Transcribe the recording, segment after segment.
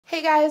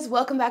Hey guys,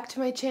 welcome back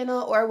to my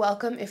channel, or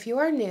welcome if you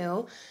are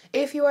new.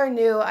 If you are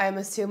new, I'm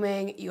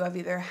assuming you have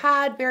either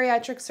had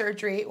bariatric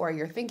surgery or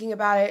you're thinking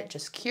about it,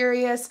 just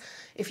curious.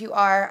 If you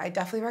are, I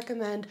definitely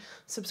recommend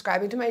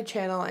subscribing to my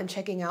channel and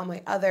checking out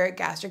my other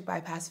gastric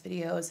bypass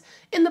videos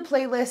in the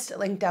playlist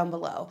linked down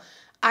below.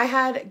 I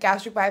had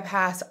gastric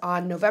bypass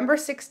on November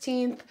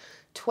 16th,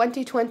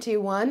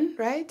 2021,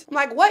 right? I'm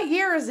like, what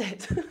year is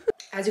it?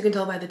 As you can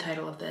tell by the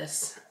title of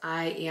this,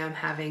 I am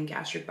having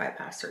gastric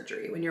bypass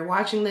surgery. When you're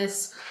watching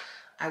this,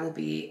 I will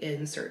be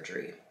in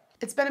surgery.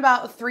 It's been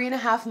about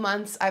 3.5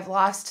 months. I've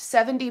lost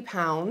 70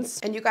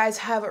 pounds, and you guys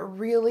have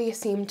really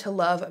seemed to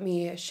love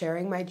me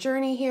sharing my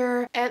journey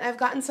here. And I've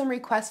gotten some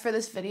requests for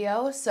this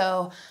video,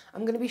 so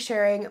I'm gonna be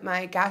sharing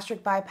my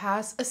gastric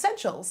bypass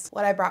essentials.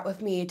 What I brought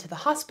with me to the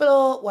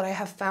hospital, what I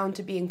have found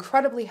to be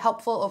incredibly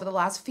helpful over the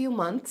last few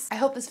months. I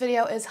hope this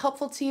video is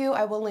helpful to you.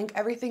 I will link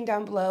everything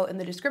down below in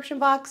the description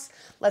box.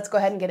 Let's go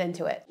ahead and get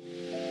into it.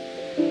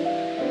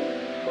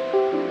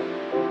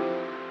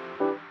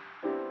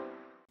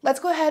 Let's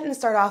go ahead and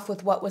start off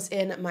with what was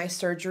in my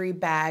surgery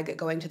bag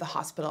going to the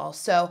hospital.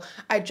 So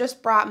I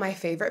just brought my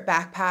favorite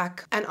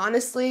backpack, and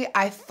honestly,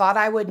 I thought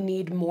I would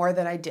need more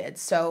than I did.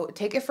 So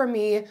take it from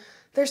me,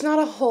 there's not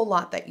a whole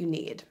lot that you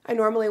need. I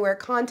normally wear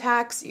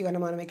contacts. You're gonna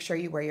wanna make sure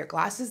you wear your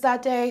glasses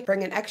that day.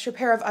 Bring an extra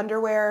pair of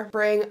underwear.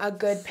 Bring a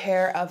good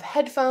pair of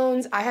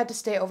headphones. I had to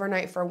stay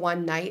overnight for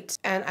one night,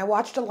 and I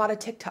watched a lot of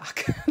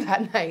TikTok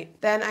that night.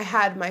 Then I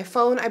had my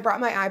phone. I brought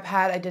my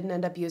iPad. I didn't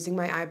end up using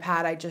my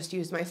iPad. I just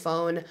used my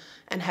phone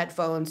and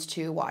headphones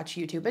to watch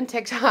YouTube and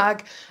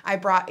TikTok. I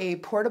brought a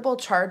portable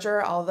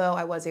charger, although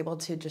I was able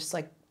to just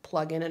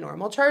plug in a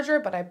normal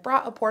charger, but I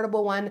brought a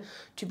portable one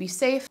to be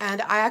safe.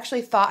 And I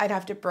actually thought I'd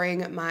have to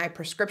bring my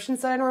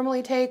prescriptions that I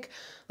normally take.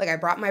 Like, I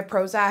brought my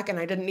Prozac and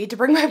I didn't need to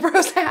bring my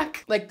Prozac.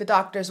 Like, the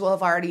doctors will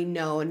have already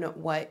known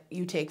what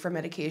you take for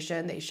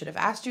medication. They should have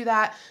asked you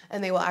that,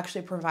 and they will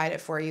actually provide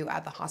it for you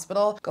at the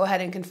hospital. Go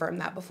ahead and confirm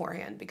that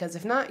beforehand, because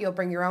if not, you'll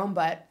bring your own,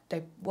 but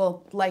they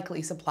will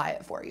likely supply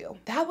it for you.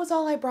 That was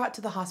all I brought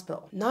to the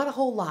hospital. Not a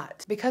whole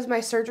lot. Because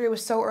my surgery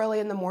was so early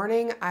in the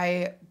morning,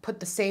 I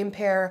put the same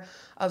pair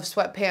of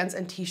sweatpants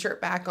and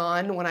t-shirt back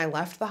on when I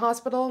left the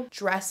hospital.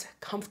 Dress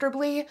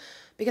comfortably,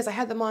 because I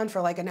had them on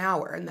for like an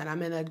hour and then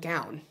I'm in a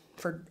gown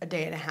for a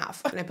day and a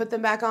half. And I put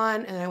them back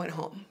on and I went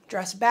home.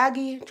 Dress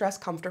baggy, dress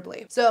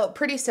comfortably. So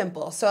pretty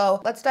simple.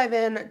 So let's dive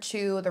in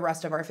to the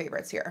rest of our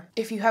favorites here.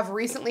 If you have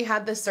recently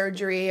had this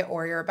surgery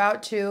or you're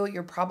about to,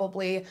 you're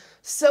probably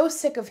so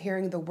sick of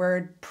hearing the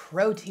word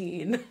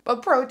protein.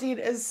 But protein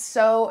is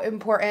so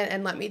important.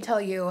 And let me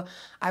tell you,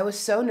 I was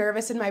so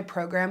nervous in my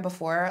program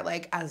before,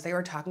 like as they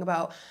were talking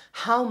about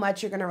how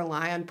much you're gonna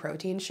rely on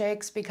protein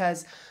shakes,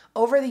 because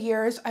over the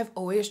years, I've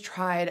always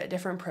tried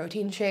different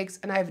protein shakes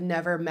and I've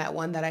never met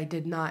one that I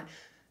did not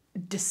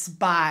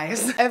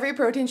despise. Every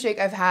protein shake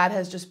I've had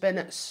has just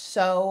been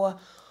so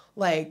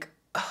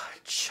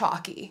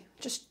chalky,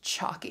 just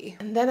chalky.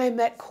 And then I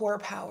met Core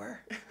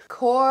Power.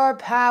 Core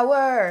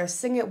Power,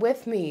 sing it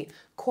with me.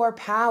 Core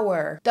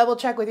Power. Double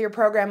check with your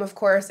program, of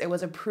course. It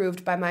was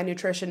approved by my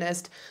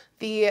nutritionist.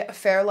 The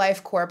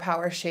Fairlife Core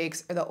Power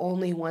shakes are the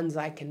only ones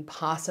I can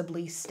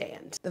possibly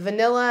stand. The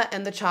vanilla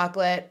and the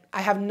chocolate.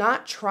 I have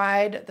not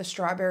tried the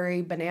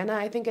strawberry banana,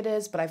 I think it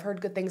is, but I've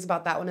heard good things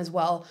about that one as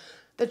well.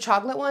 The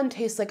chocolate one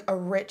tastes like a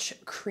rich,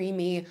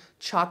 creamy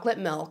chocolate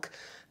milk.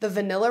 The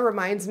vanilla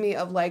reminds me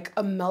of like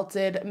a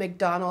melted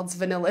McDonald's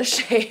vanilla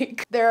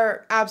shake.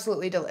 They're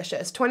absolutely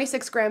delicious.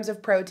 26 grams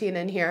of protein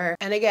in here.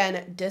 And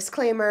again,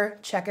 disclaimer,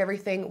 check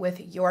everything with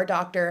your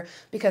doctor,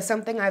 because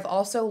something I've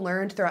also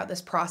learned throughout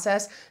this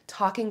process,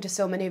 talking to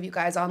so many of you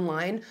guys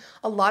online,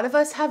 a lot of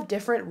us have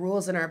different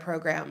rules in our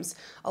programs.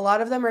 A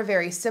lot of them are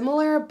very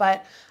similar,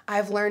 but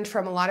I've learned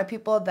from a lot of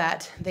people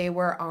that they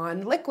were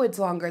on liquids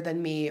longer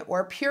than me,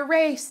 or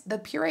puree, the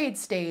pureed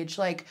stage.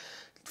 Like,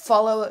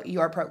 follow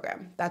your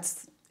program.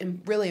 That's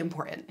really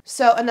important.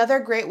 So another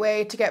great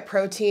way to get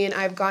protein,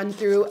 I've gone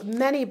through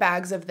many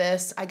bags of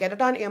this. I get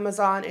it on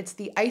Amazon. It's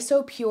the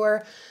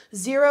IsoPure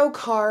Zero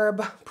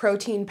Carb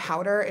Protein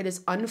Powder. It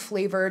is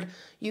unflavored.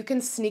 You can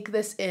sneak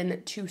this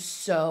in to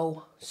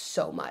so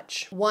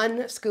much.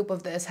 One scoop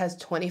of this has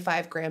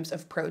 25 grams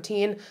of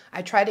protein.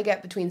 I try to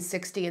get between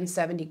 60 and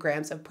 70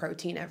 grams of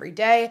protein every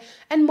day,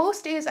 and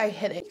most days I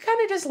hit it. You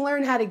kind of just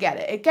learn how to get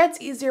it. It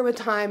gets easier with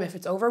time. If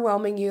it's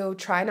overwhelming you,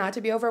 try not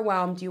to be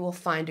overwhelmed. You will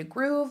find a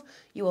groove.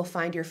 You will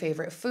find your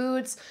favorite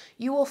foods.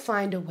 You will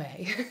find a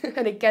way,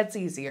 and it gets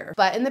easier.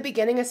 But in the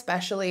beginning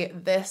especially,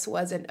 this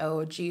was an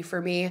OG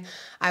for me.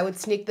 I would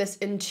sneak this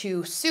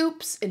into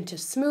soups, into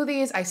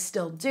smoothies. I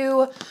still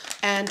do.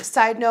 And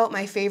side note,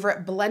 my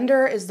favorite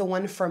blender is the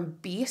one from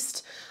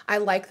Beast. I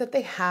like that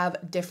they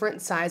have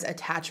different size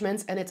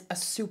attachments, and it's a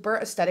super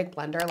aesthetic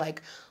blender.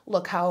 Like,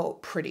 look how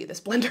pretty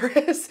this blender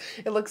is.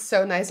 It looks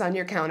so nice on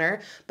your counter,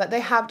 but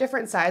they have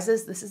different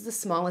sizes. This is the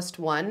smallest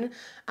one.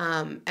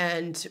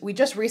 And we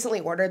just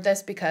recently ordered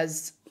this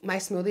because my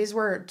smoothies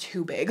were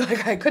too big.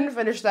 Like I couldn't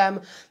finish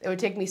them. It would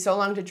take me so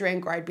long to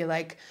drink, or I'd be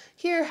like,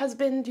 here,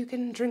 husband, you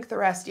can drink the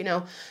rest, you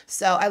know?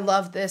 So I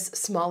love this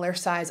smaller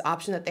size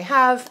option that they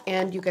have,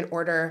 and you can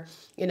order,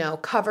 you know,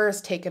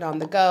 covers, take it on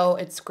the go.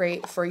 It's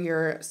great for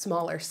your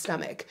smaller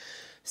stomach.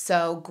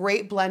 So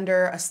great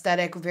blender,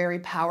 aesthetic, very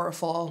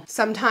powerful.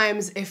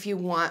 Sometimes if you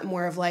want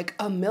more of like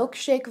a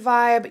milkshake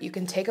vibe, you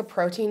can take a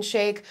protein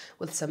shake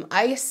with some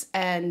ice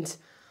and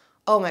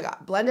oh my God,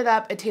 blend it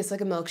up. It tastes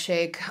like a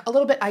milkshake, a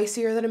little bit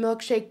icier than a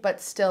milkshake,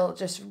 but still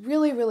just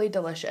really, really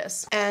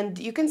delicious. And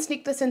you can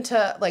sneak this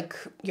into like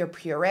your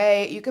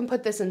puree. You can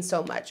put this in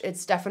so much.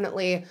 It's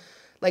definitely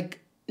like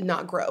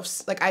not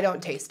gross. Like I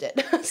don't taste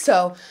it.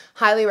 So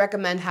highly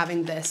recommend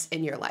having this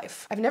in your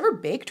life. I've never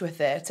baked with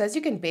it. It says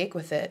you can bake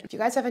with it. If you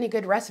guys have any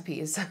good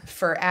recipes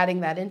for adding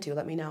that into,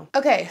 let me know.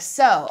 Okay,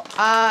 so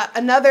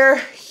another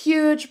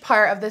huge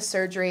part of this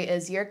surgery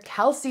is your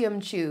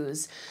calcium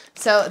chews.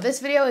 So this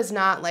video is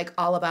not like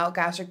all about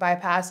gastric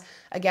bypass.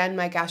 Again,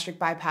 my gastric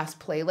bypass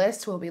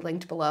playlist will be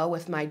linked below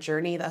with my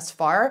journey thus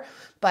far.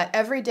 But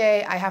every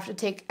day I have to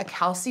take a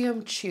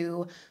calcium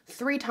chew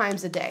 3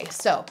 times a day.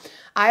 So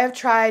I have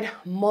tried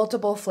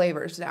multiple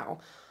flavors now,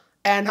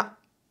 and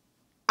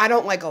I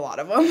don't like a lot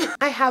of them.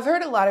 I have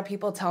heard a lot of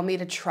people tell me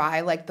to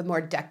try like the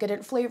more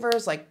decadent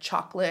flavors like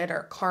chocolate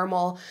or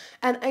caramel,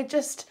 and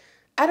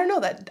I don't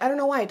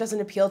know why it doesn't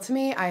appeal to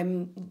me.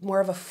 I'm more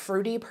of a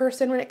fruity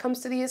person when it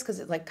comes to these because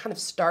it's like kind of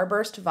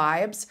Starburst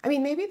vibes. I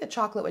mean, maybe the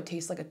chocolate would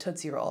taste like a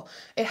Tootsie Roll.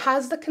 It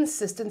has the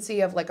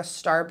consistency of like a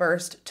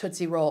Starburst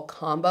Tootsie Roll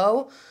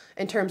combo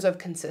in terms of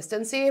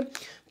consistency,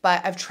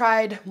 but I've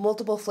tried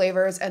multiple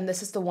flavors and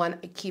this is the one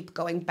I keep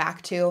going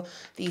back to,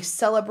 the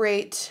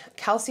Celebrate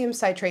Calcium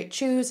Citrate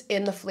Chews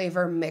in the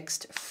flavor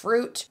Mixed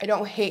Fruit. I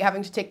don't hate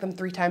having to take them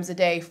 3 times a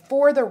day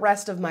for the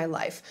rest of my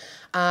life.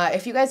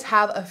 If you guys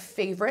have a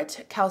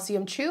favorite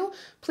calcium chew,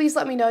 please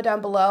let me know down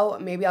below.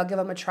 Maybe I'll give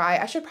them a try.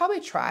 I should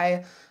probably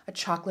try a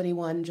chocolatey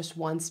one just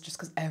once, just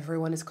because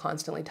everyone is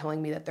constantly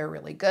telling me that they're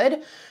really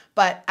good.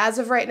 But as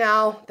of right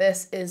now,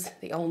 this is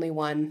the only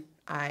one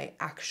I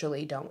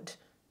actually don't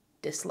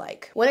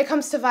dislike. When it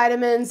comes to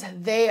vitamins,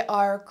 they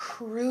are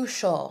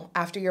crucial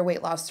after your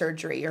weight loss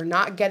surgery. You're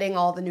not getting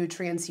all the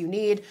nutrients you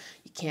need.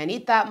 You can't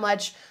eat that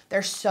much.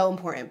 They're so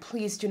important.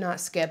 Please do not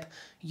skip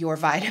your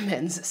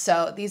vitamins.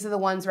 So these are the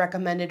ones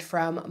recommended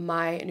from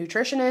my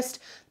nutritionist.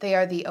 They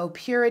are the O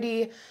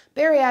Purity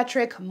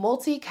Bariatric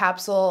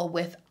Multi-Capsule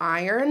with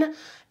Iron.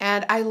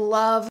 And I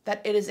love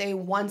that it is a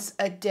once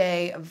a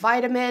day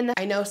vitamin.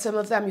 I know some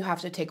of them you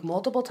have to take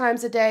multiple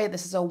times a day.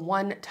 This is a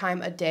 1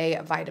 time a day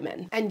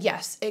vitamin. And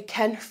yes, it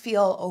can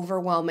feel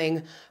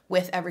overwhelming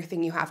with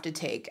everything you have to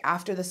take.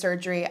 After the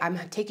surgery, I'm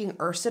taking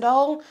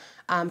Ursidol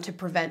to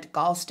prevent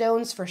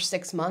gallstones for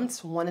 6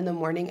 months, 1 in the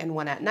morning and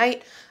 1 at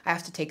night. I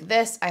have to take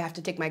this. I have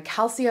to take my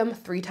calcium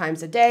 3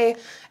 times a day,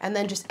 and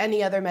then just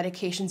any other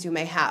medications you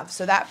may have.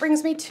 So that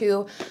brings me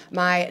to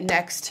my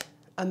next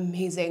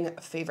amazing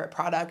favorite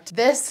product.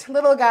 This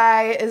little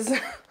guy is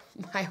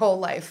my whole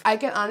life. I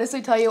can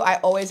honestly tell you I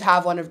always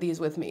have one of these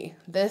with me.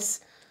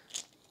 This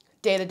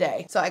day to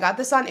day. So I got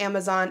this on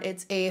Amazon.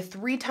 It's a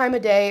 3 time a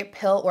day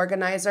pill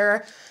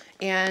organizer,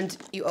 and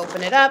you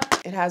open it up.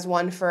 It has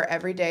one for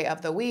every day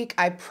of the week.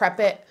 I prep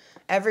it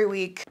every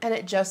week, and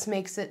it just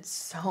makes it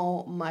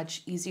so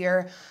much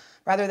easier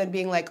rather than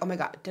being like, oh my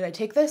God, did I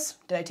take this?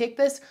 Did I take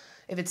this?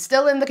 If it's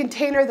still in the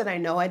container, then I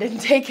know I didn't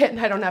take it and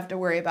I don't have to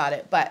worry about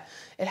it. But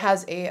it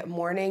has a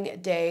morning,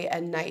 day,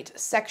 and night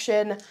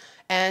section,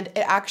 and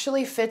it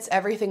actually fits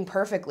everything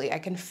perfectly. I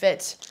can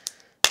fit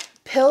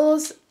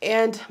pills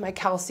and my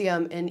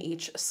calcium in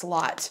each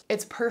slot.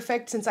 It's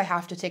perfect since I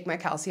have to take my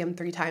calcium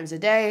 3 times a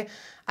day.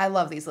 I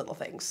love these little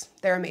things.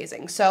 They're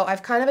amazing. So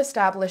I've kind of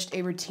established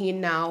a routine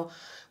now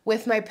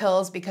with my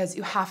pills because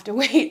you have to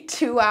wait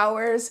 2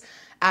 hours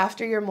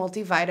after your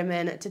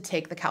multivitamin to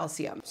take the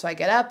calcium. So I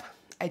get up,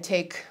 I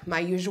take my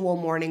usual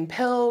morning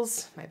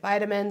pills, my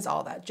vitamins,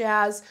 all that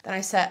jazz. Then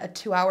I set a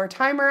 2-hour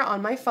timer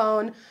on my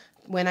phone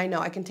when I know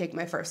I can take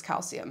my first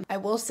calcium. I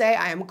will say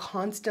I am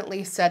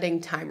constantly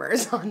setting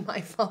timers on my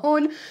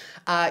phone.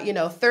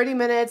 30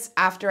 minutes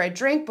after I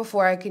drink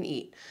before I can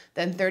eat.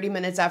 Then 30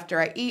 minutes after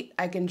I eat,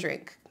 I can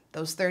drink.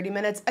 Those 30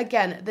 minutes,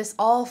 again, this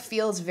all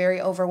feels very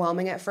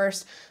overwhelming at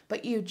first,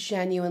 but you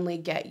genuinely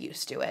get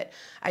used to it.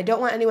 I don't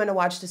want anyone to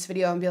watch this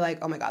video and be like,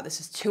 oh my God, this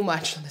is too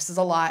much. This is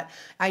a lot.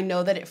 I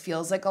know that it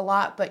feels like a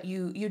lot, but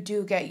you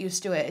do get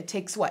used to it. It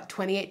takes,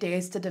 28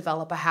 days to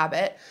develop a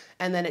habit,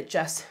 and then it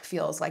just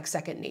feels like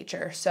second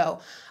nature. So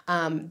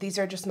these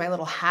are just my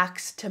little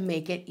hacks to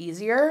make it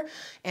easier.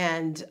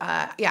 And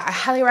yeah, I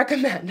highly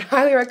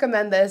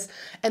recommend this.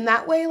 And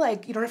that way,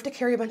 you don't have to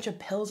carry a bunch of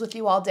pills with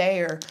you all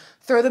day or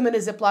throw them in a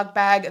Ziploc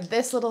bag.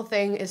 This little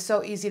thing is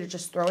so easy to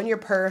just throw in your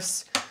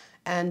purse,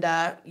 and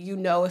you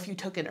know if you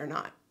took it or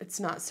not. It's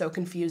not so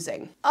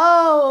confusing.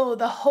 Oh,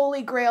 the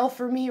holy grail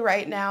for me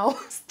right now,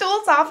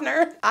 stool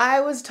softener. I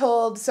was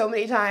told so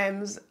many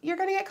times, you're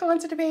gonna get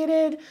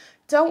constipated.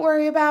 Don't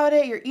worry about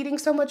it. You're eating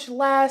so much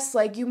less.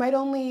 You might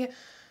only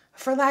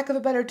for lack of a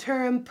better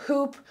term,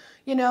 poop,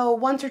 you know,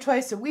 once or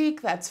twice a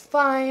week, that's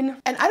fine.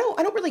 And I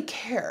don't really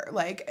care.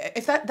 Like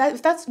if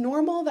that's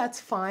normal, that's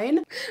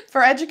fine.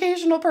 For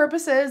educational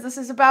purposes, this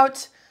is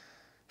about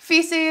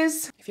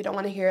feces. If you don't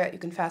want to hear it, you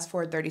can fast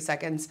forward 30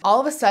 seconds. All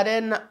of a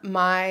sudden,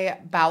 my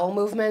bowel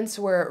movements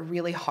were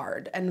really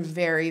hard and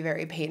very,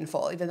 very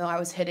painful. Even though I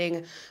was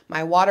hitting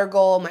my water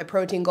goal, my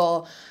protein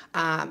goal,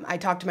 I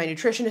talked to my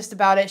nutritionist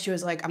about it. She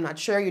was like, I'm not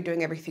sure you're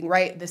doing everything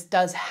right. This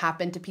does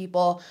happen to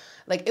people.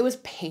 Like it was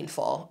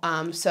painful.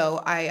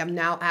 So I am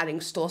now adding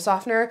stool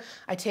softener.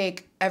 I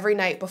take every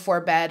night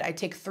before bed. I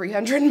take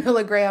 300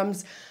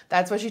 milligrams.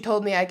 That's what she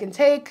told me I can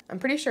take. I'm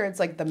pretty sure it's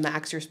like the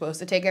max you're supposed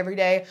to take every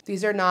day.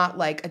 These are not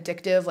like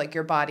addictive, like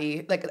your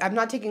body, like I'm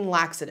not taking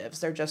laxatives.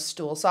 They're just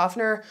stool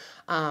softener.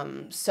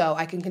 So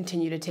I can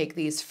continue to take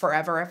these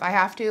forever if I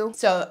have to.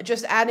 So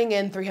just adding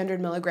in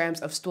 300 milligrams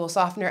of stool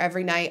softener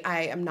every night,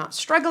 I am not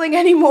struggling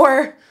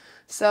anymore.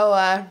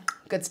 So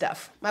good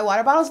stuff. My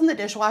water bottle's in the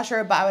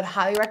dishwasher, but I would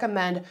highly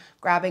recommend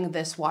grabbing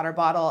this water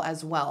bottle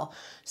as well.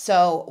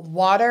 So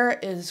water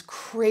is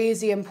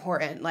crazy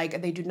important.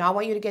 Like they do not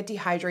want you to get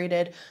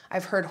dehydrated.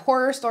 I've heard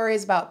horror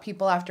stories about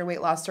people after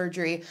weight loss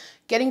surgery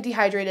getting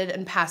dehydrated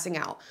and passing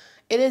out.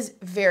 It is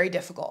very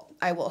difficult,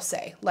 I will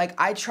say. Like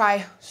I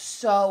try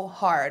so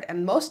hard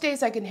and most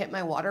days I can hit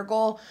my water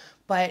goal,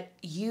 but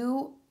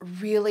you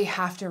really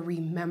have to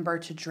remember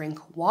to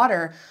drink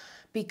water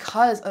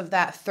because of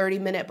that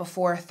 30-minute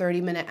before,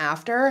 30-minute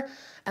after.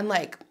 And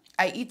like,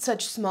 I eat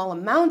such small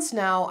amounts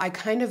now, I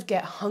kind of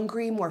get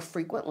hungry more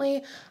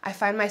frequently. I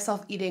find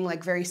myself eating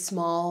like very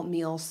small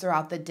meals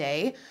throughout the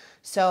day.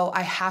 So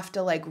I have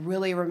to like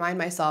really remind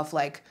myself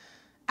like,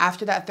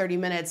 after that 30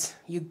 minutes,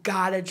 you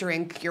gotta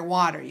drink your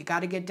water. You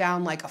gotta get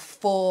down like a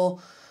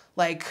full,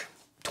 like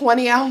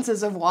 20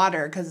 ounces of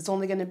water because it's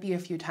only going to be a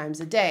few times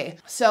a day.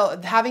 So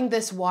having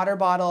this water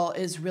bottle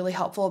is really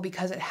helpful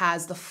because it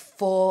has the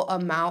full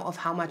amount of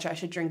how much I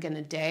should drink in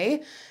a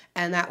day.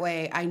 And that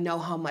way I know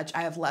how much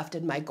I have left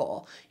in my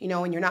goal. You know,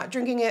 when you're not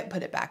drinking it,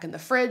 put it back in the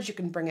fridge. You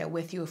can bring it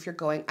with you if you're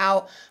going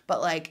out, but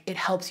like it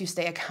helps you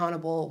stay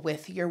accountable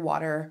with your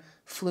water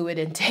fluid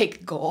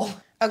intake goal.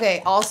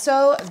 Okay,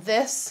 also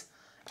this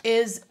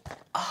is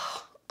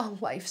a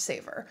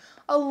lifesaver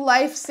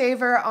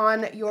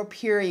on your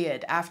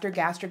period after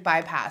gastric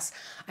bypass.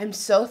 I'm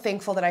so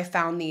thankful that I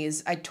found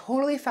these. I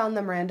totally found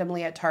them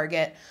randomly at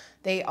Target.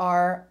 They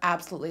are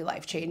absolutely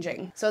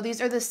life-changing. So these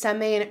are the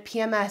Semaine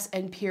PMS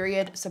and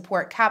period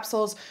support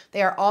capsules.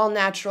 They are all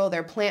natural.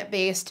 They're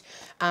plant-based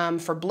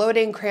for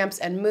bloating, cramps,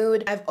 and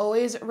mood. I've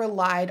always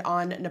relied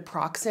on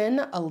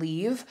naproxen,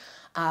 Aleve,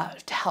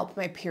 to help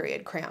my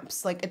period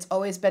cramps. Like it's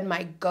always been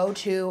my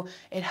go-to.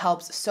 It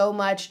helps so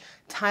much.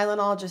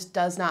 Tylenol just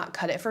does not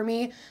cut it for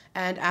me.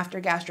 And after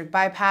gastric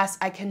bypass,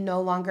 I can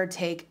no longer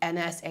take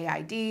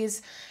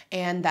NSAIDs,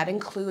 and that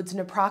includes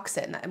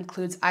naproxen, that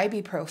includes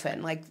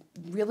ibuprofen. Like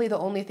really the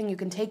only thing you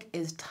can take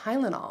is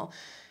Tylenol.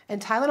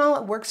 And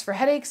Tylenol works for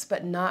headaches,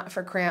 but not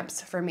for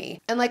cramps for me.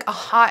 And like a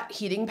hot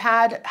heating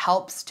pad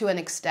helps to an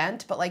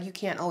extent, but like you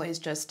can't always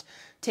just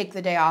take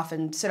the day off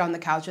and sit on the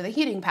couch with a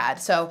heating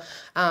pad. So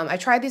I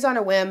tried these on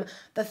a whim.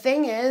 The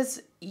thing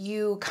is,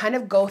 you kind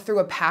of go through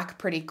a pack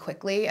pretty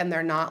quickly and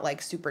they're not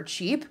like super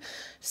cheap.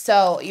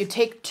 So you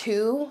take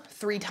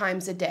 2-3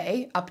 times a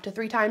day, up to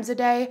 3 times a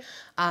day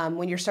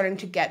when you're starting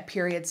to get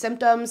period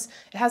symptoms.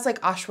 It has like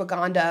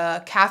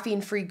ashwagandha,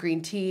 caffeine-free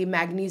green tea,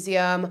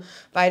 magnesium,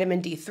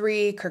 vitamin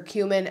D3,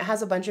 curcumin. It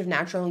has a bunch of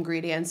natural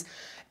ingredients.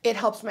 It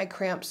helps my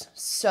cramps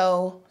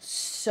so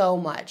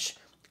much.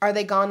 Are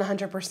they gone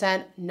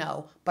 100%?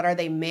 No. But are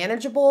they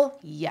manageable?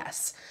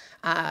 Yes.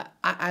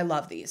 I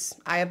love these.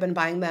 I have been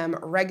buying them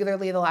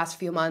regularly the last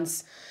few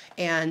months,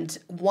 and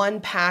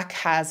one pack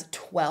has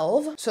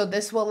 12. So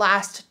this will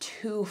last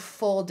 2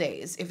 full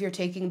days if you're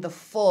taking the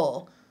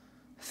full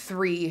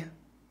 3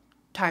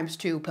 times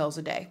 2 pills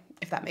a day,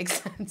 if that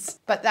makes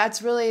sense. But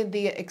that's really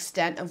the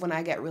extent of when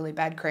I get really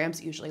bad cramps.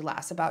 It usually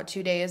lasts about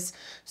 2 days.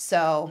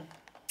 So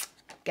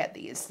get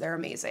these, they're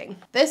amazing.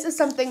 This is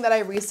something that I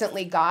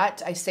recently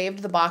got. I saved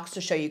the box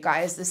to show you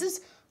guys. This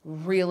is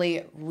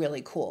really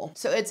cool.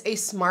 So it's a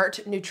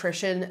smart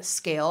nutrition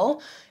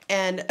scale,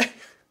 and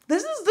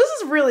this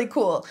is really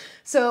cool.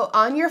 So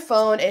on your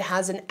phone, it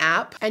has an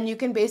app, and you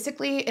can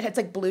basically, it's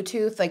like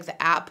Bluetooth, like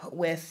the app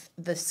with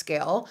the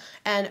scale.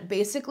 And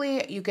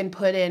basically you can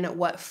put in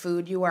what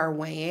food you are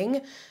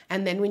weighing.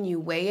 And then when you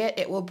weigh it,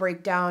 it will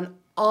break down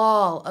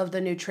all of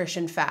the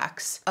nutrition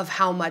facts of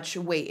how much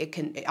weight it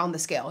can on the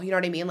scale. You know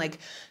what I mean? Like,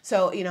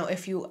 so, you know,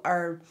 if you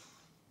are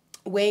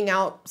weighing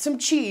out some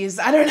cheese,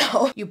 I don't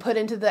know, you put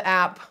into the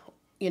app,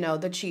 you know,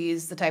 the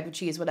cheese, the type of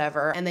cheese,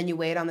 whatever, and then you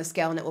weigh it on the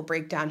scale and it will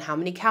break down how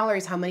many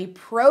calories, how many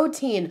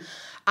protein.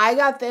 I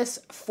got this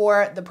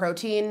for the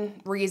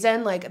protein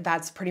reason. Like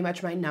that's pretty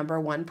much my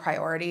 #1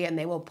 priority, and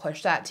they will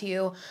push that to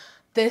you.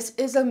 This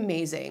is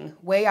amazing.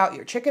 Weigh out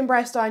your chicken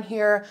breast on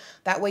here.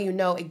 That way you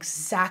know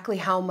exactly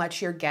how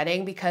much you're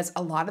getting, because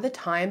a lot of the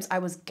times I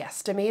was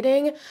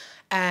guesstimating,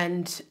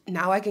 and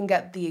now I can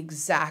get the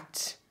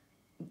exact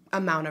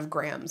amount of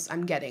grams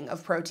I'm getting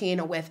of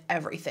protein with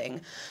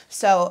everything.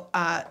 So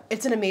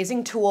it's an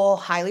amazing tool,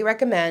 highly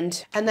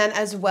recommend. And then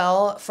as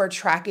well for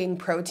tracking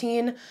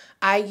protein,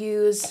 I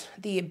use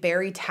the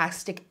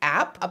Berrytastic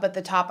app. Up at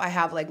the top, I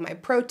have like my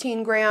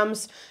protein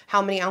grams,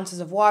 how many ounces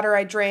of water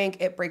I drank.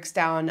 It breaks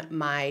down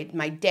my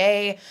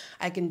day.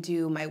 I can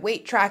do my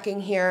weight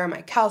tracking here,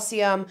 my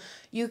calcium.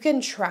 You can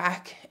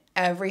track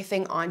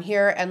everything on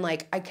here, and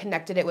like I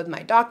connected it with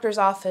my doctor's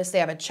office. They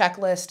have a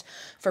checklist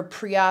for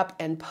pre-op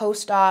and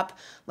post-op.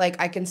 Like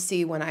I can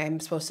see when I'm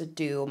supposed to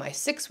do my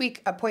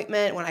 6-week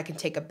appointment, when I can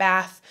take a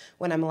bath,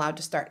 when I'm allowed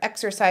to start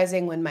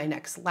exercising, when my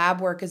next lab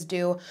work is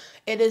due.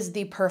 It is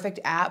the perfect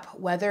app,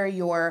 whether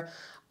your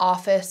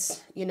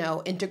office,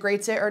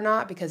 integrates it or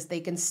not, because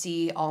they can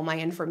see all my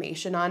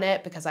information on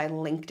it because I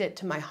linked it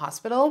to my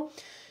hospital.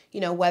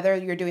 Whether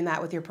you're doing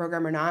that with your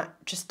program or not,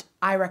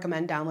 I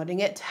recommend downloading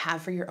it to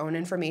have for your own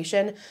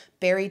information.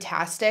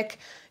 Berrytastic,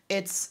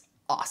 it's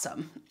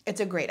awesome. It's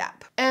a great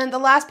app. And the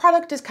last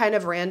product is kind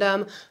of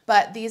random,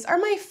 but these are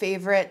my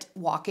favorite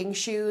walking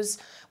shoes.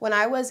 When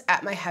I was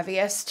at my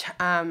heaviest,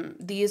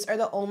 these are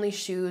the only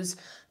shoes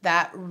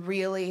that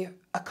really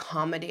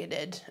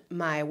accommodated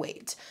my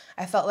weight.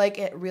 I felt like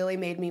it really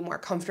made me more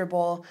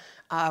comfortable.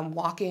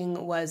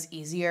 Walking was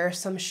easier.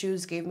 Some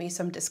shoes gave me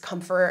some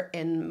discomfort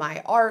in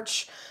my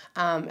arch,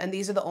 and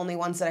these are the only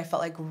ones that I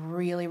felt like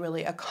really,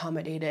 really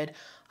accommodated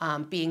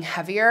being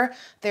heavier.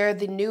 They're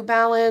the New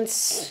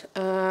Balance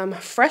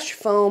Fresh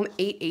Foam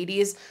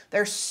 880s.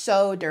 They're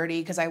so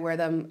dirty because I wear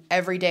them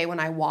every day when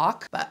I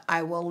walk, but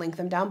I will link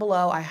them down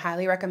below. I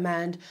highly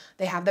recommend.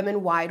 They have them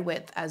in wide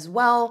width as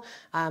well.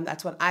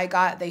 That's what I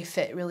got. They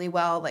fit really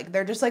well. Like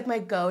they're just like my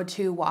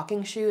go-to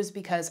walking shoes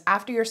because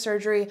after your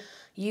surgery,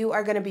 you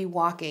are going to be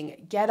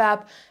walking. Get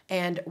up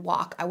and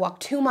walk. I walk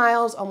 2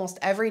 miles almost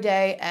every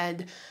day,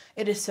 and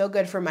it is so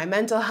good for my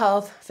mental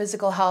health,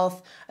 physical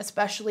health,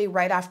 especially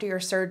right after your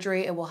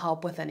surgery. It will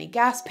help with any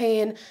gas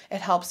pain.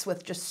 It helps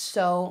with just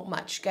so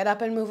much. Get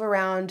up and move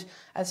around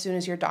as soon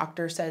as your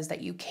doctor says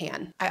that you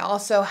can. I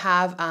also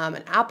have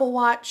an Apple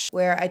Watch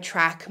where I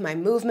track my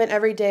movement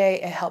every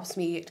day. It helps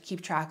me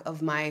keep track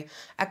of my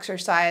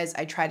exercise.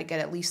 I try to get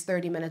at least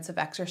 30 minutes of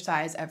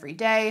exercise every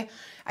day.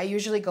 I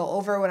usually go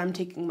over when I'm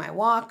taking my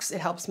walks.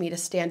 It helps me to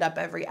stand up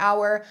every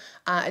hour.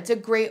 It's a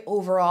great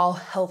overall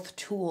health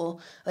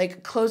tool.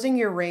 Like closing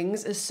your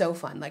rings is so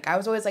fun. Like I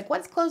was always like,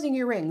 what's closing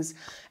your rings?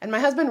 And my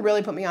husband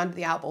really put me onto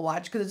the Apple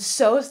Watch because it's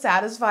so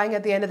satisfying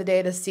at the end of the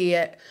day to see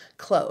it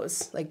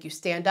close. Like you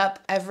stand up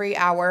every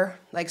hour,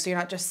 like so you're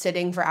not just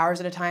sitting for hours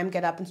at a time.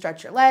 Get up and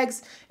stretch your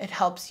legs. It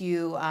helps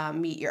you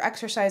meet your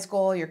exercise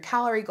goal, your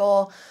calorie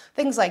goal,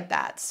 things like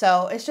that.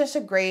 So it's just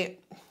a great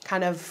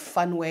kind of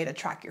fun way to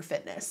track your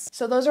fitness.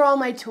 So those are all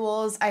my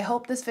tools. I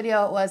hope this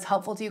video was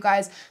helpful to you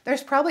guys.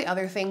 There's probably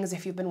other things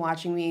if you've been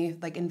watching me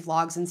like in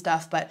vlogs and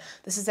stuff, but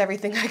this is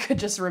everything I could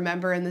just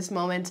remember in this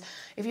moment.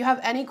 If you have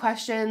any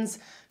questions,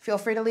 feel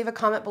free to leave a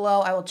comment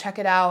below. I will check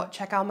it out.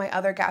 Check out my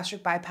other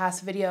gastric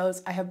bypass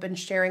videos. I have been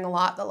sharing a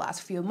lot the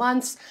last few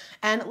months,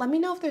 and let me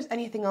know if there's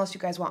anything else you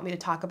guys want me to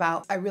talk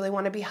about. I really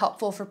want to be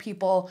helpful for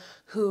people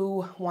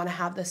who want to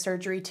have this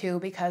surgery too,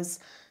 because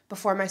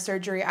before my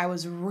surgery, I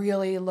was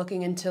really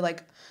looking into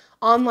like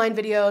online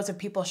videos of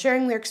people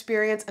sharing their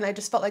experience, and I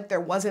just felt like there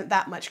wasn't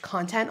that much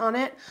content on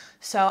it.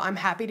 So I'm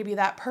happy to be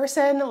that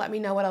person. Let me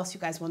know what else you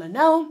guys want to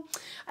know.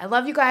 I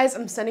love you guys.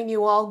 I'm sending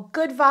you all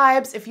good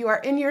vibes. If you are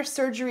in your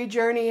surgery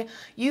journey,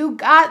 you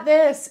got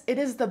this. It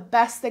is the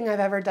best thing I've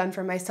ever done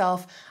for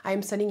myself. I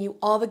am sending you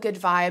all the good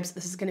vibes.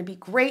 This is going to be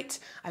great.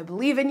 I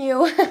believe in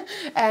you,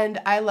 and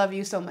I love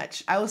you so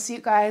much. I will see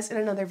you guys in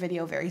another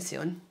video very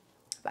soon.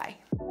 Bye.